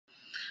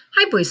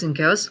Hi, boys and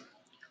girls.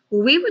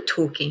 We were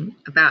talking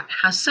about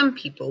how some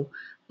people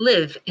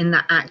live in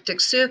the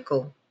Arctic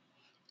Circle.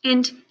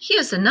 And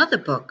here's another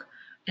book,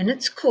 and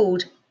it's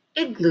called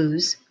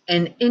Igloos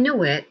and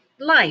Inuit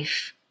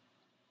Life.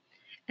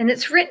 And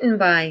it's written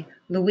by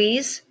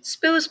Louise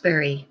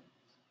Spilsbury.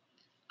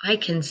 I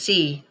can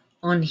see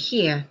on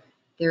here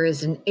there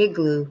is an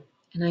igloo,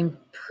 and I'm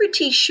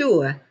pretty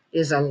sure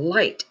there's a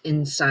light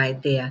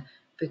inside there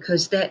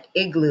because that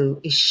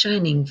igloo is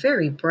shining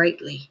very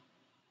brightly.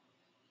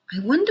 I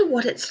wonder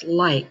what it's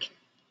like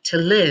to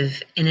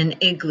live in an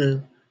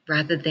igloo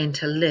rather than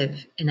to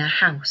live in a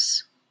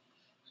house.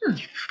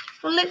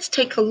 Well, let's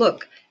take a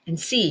look and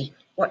see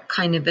what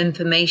kind of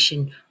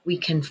information we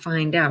can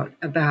find out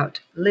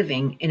about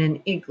living in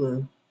an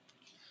igloo.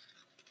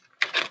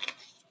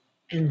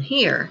 And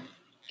here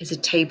is a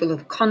table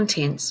of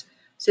contents.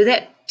 So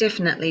that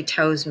definitely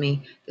tells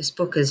me this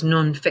book is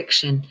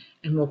non-fiction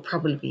and we'll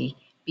probably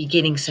be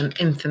getting some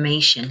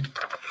information.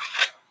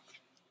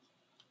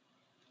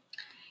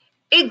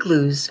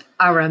 Igloos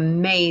are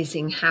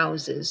amazing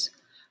houses,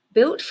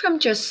 built from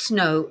just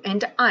snow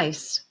and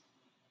ice.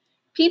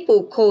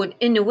 People called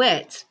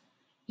Inuit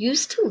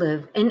used to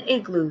live in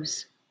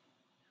igloos.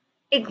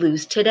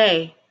 Igloos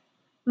today.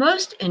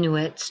 Most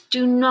Inuits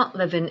do not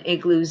live in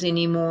igloos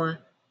anymore.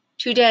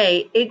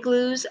 Today,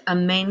 igloos are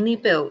mainly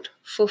built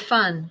for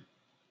fun.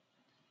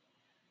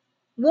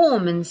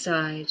 Warm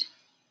inside.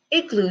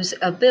 Igloos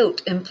are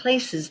built in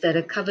places that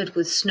are covered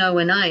with snow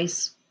and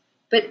ice.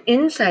 But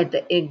inside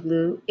the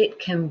igloo, it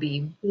can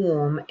be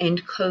warm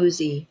and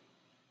cozy.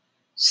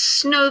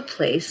 Snow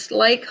place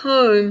like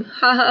home,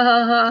 ha ha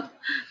ha ha.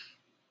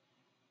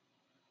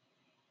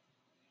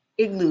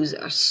 Igloos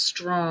are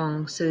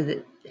strong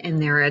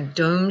and they're a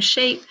dome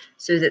shape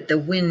so that the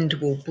wind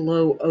will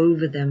blow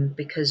over them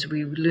because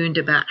we learned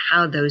about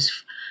how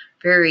those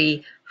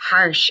very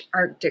harsh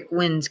Arctic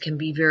winds can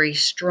be very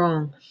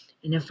strong.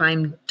 And if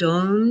I'm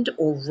domed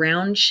or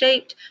round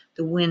shaped,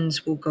 the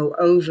winds will go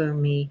over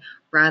me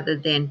rather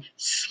than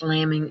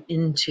slamming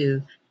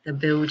into the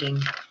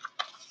building.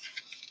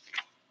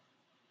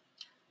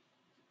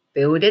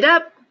 Build it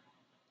up.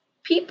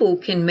 People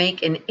can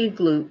make an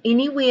igloo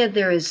anywhere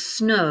there is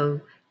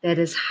snow that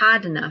is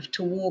hard enough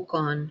to walk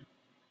on.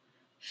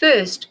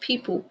 First,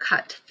 people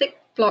cut thick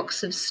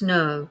blocks of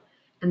snow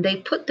and they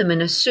put them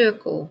in a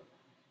circle.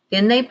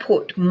 Then they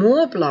put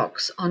more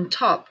blocks on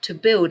top to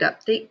build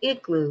up the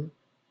igloo.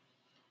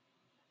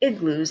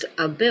 Igloos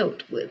are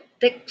built with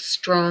thick,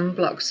 strong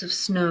blocks of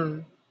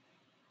snow.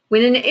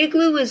 When an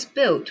igloo is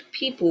built,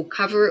 people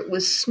cover it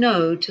with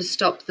snow to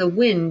stop the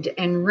wind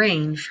and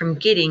rain from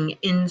getting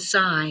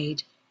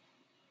inside.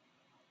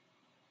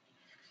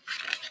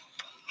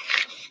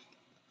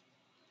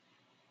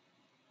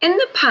 In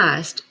the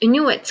past,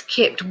 Inuits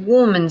kept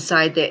warm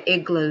inside their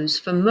igloos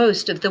for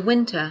most of the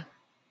winter.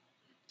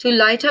 To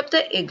light up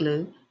the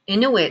igloo,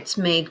 Inuits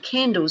made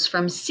candles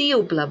from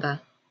seal blubber.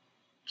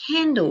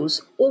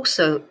 Candles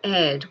also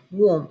add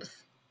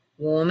warmth,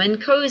 warm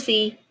and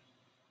cozy.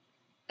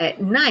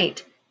 At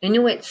night,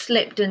 Inuits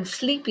slept in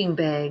sleeping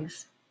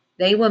bags.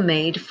 They were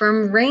made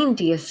from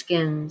reindeer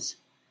skins.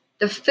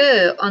 The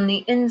fur on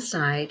the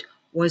inside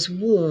was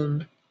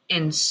warm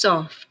and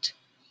soft.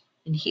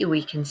 And here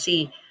we can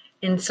see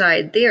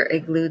inside their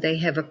igloo they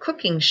have a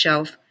cooking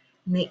shelf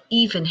and they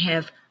even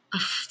have a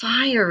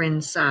fire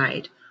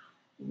inside,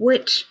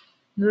 which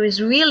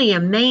is really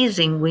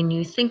amazing when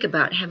you think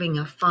about having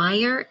a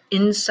fire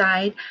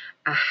inside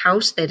a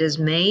house that is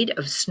made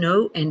of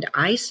snow and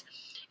ice,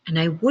 and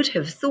I would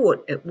have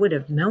thought it would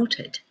have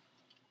melted.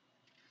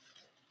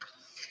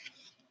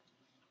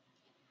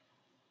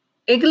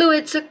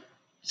 Igloos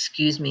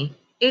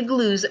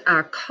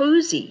are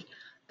cozy,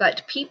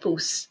 but people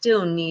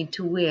still need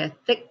to wear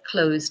thick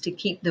clothes to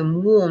keep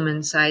them warm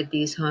inside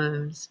these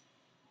homes.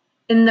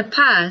 In the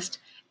past,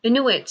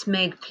 Inuits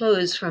made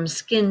clothes from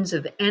skins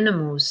of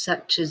animals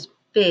such as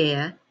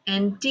bear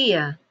and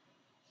deer.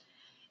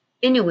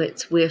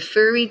 Inuits wear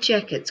furry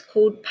jackets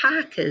called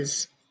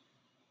parkas.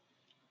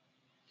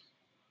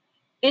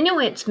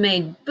 Inuits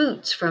made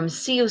boots from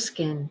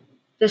sealskin.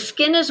 The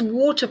skin is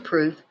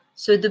waterproof,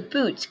 so the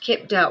boots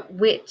kept out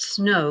wet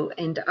snow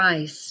and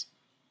ice.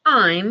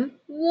 I'm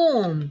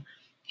warm.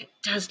 It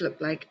does look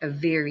like a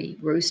very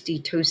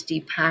roasty,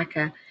 toasty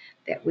parka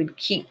that would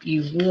keep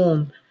you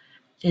warm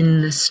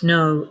in the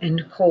snow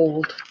and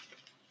cold.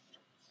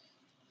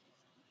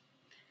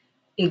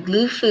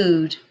 Igloo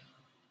food.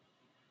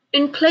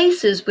 In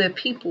places where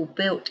people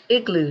built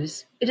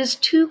igloos, it is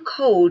too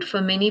cold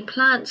for many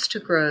plants to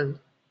grow.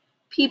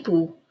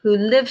 People who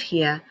live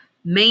here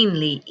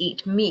mainly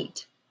eat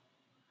meat.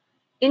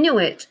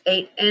 Inuits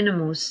ate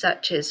animals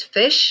such as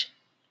fish,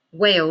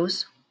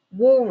 whales,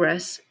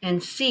 walrus,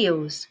 and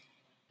seals,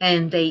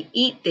 and they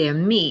eat their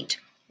meat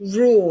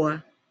raw.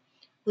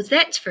 Well,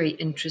 that's very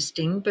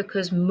interesting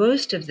because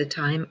most of the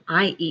time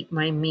I eat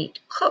my meat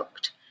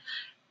cooked.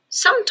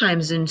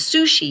 Sometimes in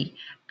sushi,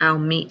 our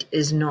meat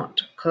is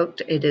not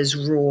cooked, it is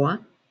raw,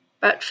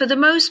 but for the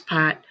most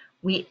part,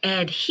 we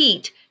add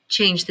heat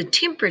change the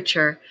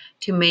temperature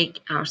to make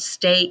our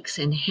steaks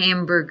and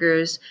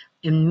hamburgers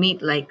and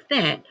meat like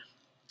that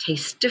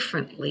taste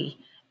differently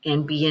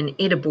and be an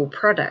edible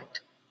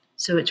product.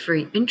 So it's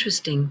very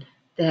interesting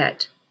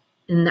that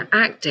in the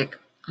Arctic,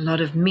 a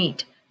lot of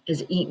meat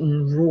is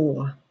eaten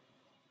raw.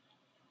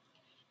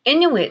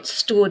 Inuits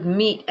stored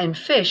meat and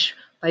fish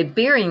by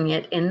burying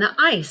it in the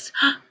ice,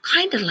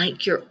 kind of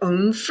like your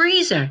own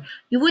freezer.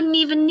 You wouldn't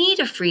even need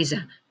a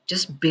freezer,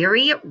 just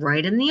bury it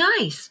right in the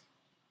ice.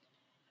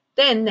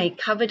 Then they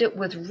covered it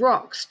with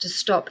rocks to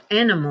stop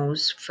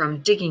animals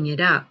from digging it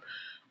up.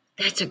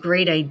 That's a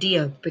great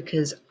idea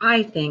because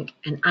I think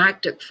an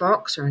Arctic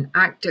fox or an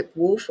Arctic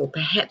wolf or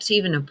perhaps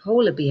even a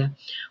polar bear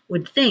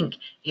would think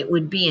it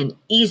would be an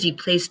easy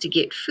place to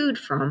get food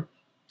from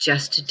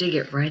just to dig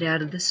it right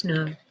out of the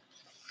snow.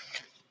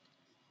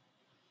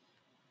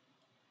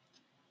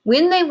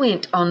 When they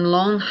went on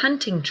long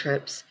hunting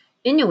trips,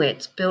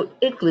 Inuits built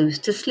igloos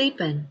to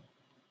sleep in.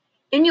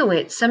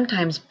 Inuits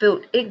sometimes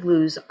built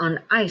igloos on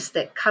ice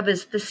that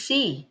covers the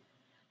sea.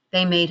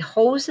 They made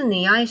holes in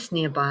the ice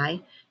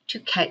nearby to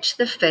catch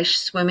the fish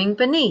swimming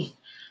beneath.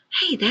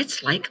 Hey,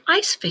 that's like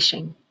ice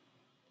fishing.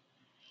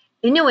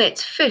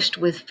 Inuits fished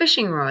with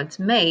fishing rods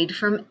made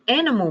from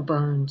animal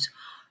bones.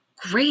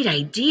 Great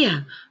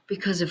idea,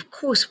 because of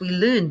course we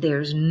learned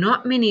there's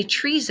not many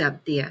trees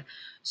up there,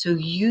 so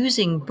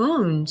using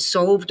bones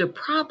solved a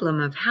problem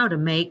of how to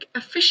make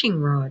a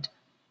fishing rod.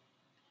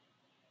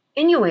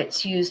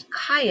 Inuits used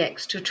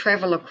kayaks to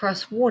travel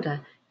across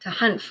water to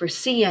hunt for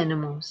sea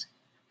animals.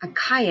 A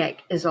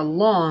kayak is a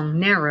long,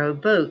 narrow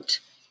boat.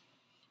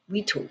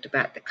 We talked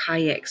about the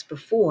kayaks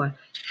before,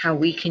 how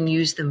we can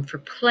use them for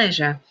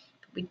pleasure,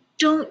 but we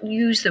don't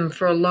use them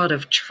for a lot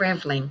of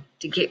traveling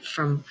to get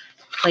from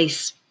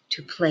place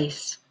to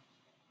place.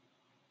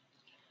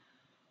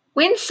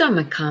 When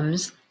summer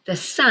comes, the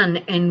sun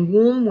and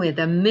warm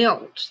weather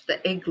melt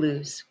the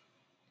igloos.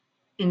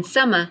 In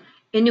summer,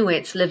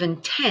 Inuits live in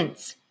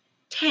tents.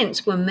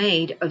 Tents were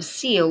made of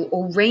seal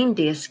or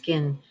reindeer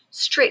skin,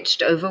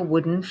 stretched over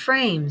wooden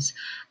frames.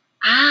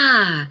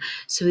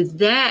 So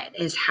that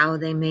is how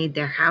they made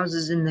their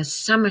houses in the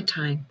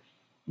summertime.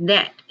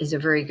 That is a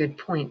very good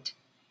point.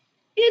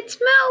 It's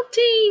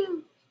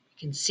melting! You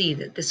can see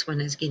that this one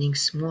is getting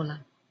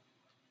smaller.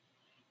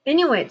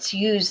 Inuits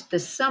used the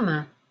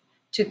summer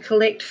to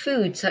collect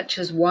food such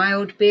as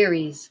wild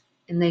berries,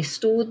 and they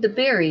stored the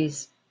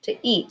berries to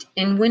eat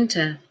in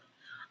winter.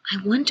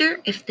 I wonder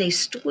if they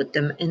stored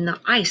them in the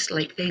ice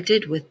like they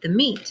did with the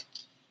meat.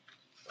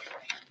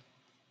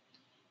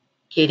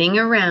 Getting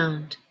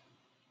around.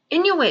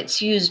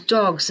 Inuits used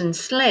dogs and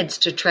sleds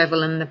to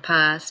travel in the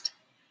past.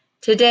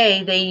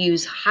 Today they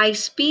use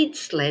high-speed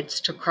sleds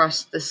to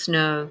cross the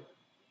snow.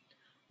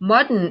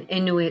 Modern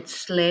Inuit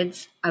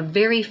sleds are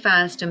very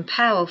fast and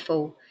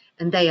powerful,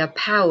 and they are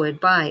powered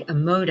by a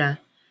motor.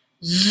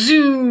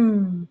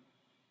 Zoom!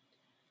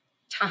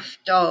 Tough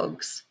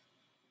dogs.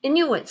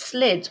 Inuit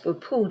sleds were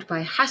pulled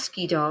by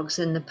husky dogs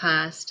in the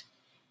past.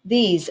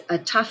 These are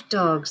tough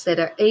dogs that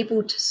are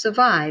able to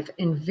survive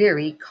in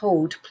very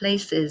cold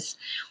places.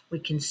 We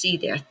can see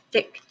their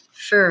thick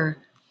fur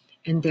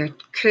and their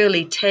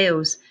curly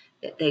tails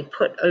that they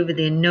put over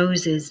their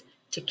noses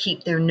to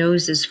keep their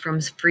noses from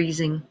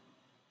freezing.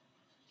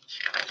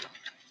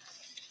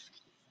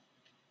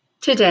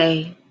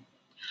 Today,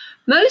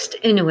 most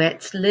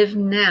Inuits live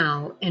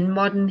now in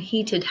modern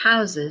heated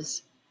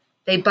houses.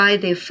 They buy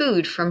their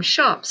food from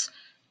shops.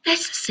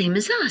 That's the same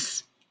as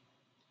us.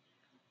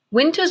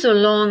 Winters are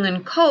long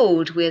and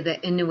cold where the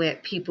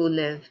Inuit people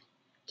live.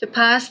 To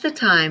pass the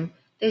time,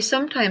 they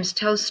sometimes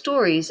tell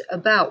stories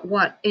about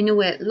what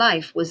Inuit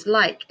life was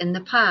like in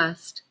the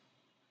past.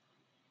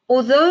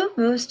 Although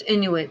most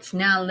Inuits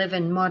now live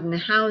in modern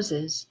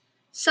houses,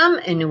 some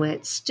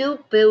Inuits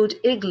still build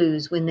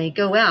igloos when they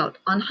go out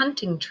on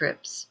hunting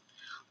trips.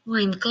 Well,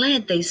 I'm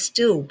glad they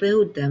still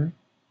build them.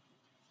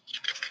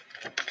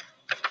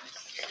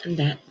 And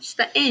that's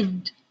the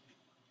end.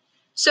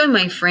 So,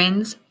 my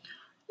friends,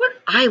 what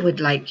I would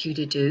like you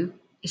to do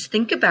is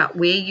think about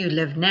where you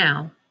live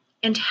now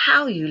and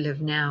how you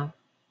live now.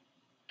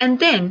 And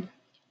then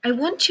I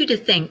want you to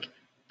think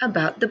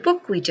about the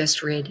book we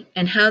just read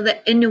and how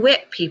the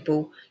Inuit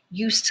people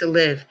used to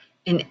live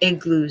in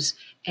igloos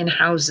and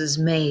houses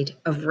made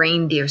of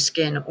reindeer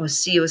skin or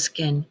seal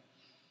skin.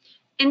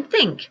 And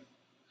think,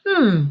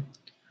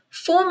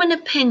 form an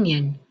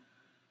opinion.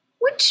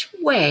 Which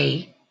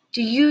way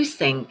do you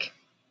think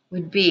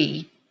would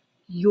be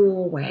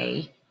your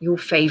way, your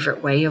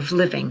favorite way of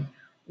living?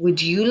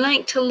 Would you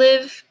like to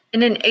live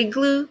in an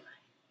igloo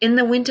in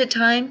the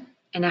wintertime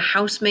and a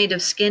house made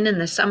of skin in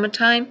the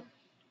summertime?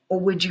 Or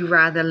would you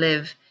rather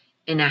live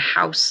in a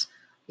house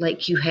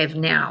like you have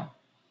now?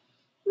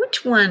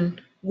 Which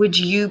one would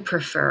you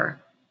prefer?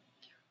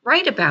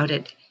 Write about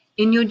it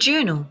in your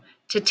journal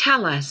to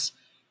tell us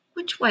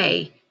which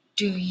way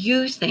do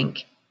you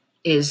think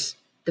is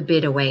the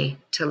better way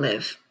to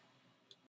live.